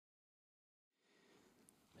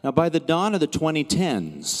Now, by the dawn of the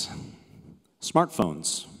 2010s,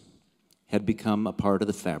 smartphones had become a part of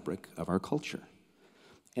the fabric of our culture.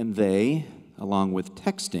 And they, along with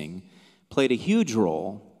texting, played a huge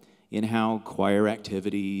role in how choir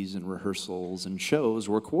activities and rehearsals and shows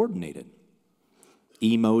were coordinated.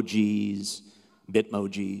 Emojis,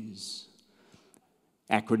 bitmojis,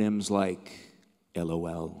 acronyms like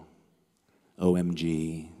LOL,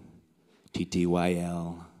 OMG,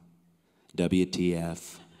 TTYL,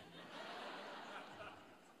 WTF.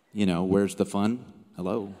 You know, where's the fun?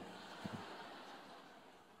 Hello.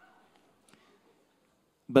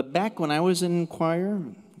 But back when I was in choir,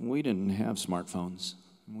 we didn't have smartphones.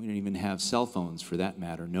 We didn't even have cell phones for that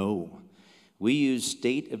matter, no. We used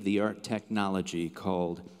state-of-the-art technology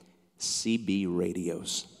called CB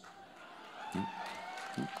radios.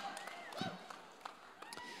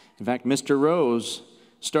 In fact, Mr. Rose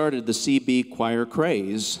started the CB choir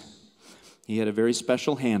craze. He had a very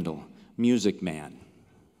special handle, Music Man.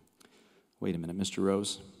 Wait a minute, Mr.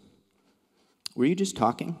 Rose. Were you just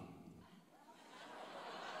talking?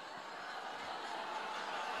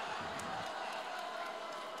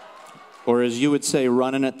 Or as you would say,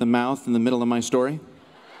 running at the mouth in the middle of my story?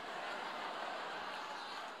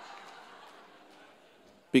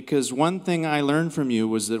 Because one thing I learned from you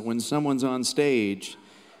was that when someone's on stage,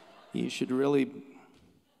 you should really,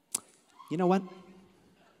 you know what?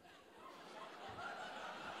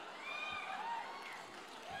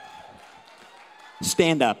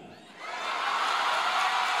 Stand up.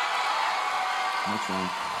 That's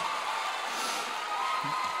right.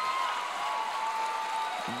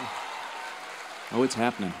 Oh, it's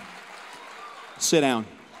happening. Sit down.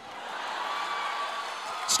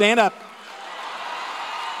 Stand up.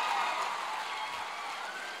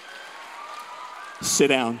 Sit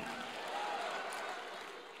down.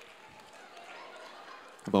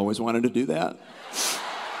 I've always wanted to do that.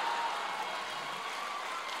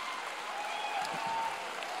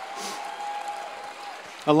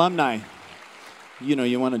 Alumni, you know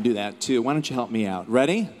you want to do that too. Why don't you help me out?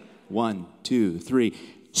 Ready? 1, 2, 3.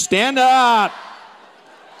 Stand up.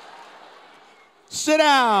 Sit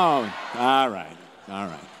down. All right. All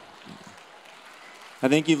right. I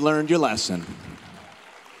think you've learned your lesson.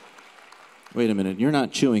 Wait a minute. You're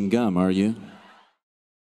not chewing gum, are you?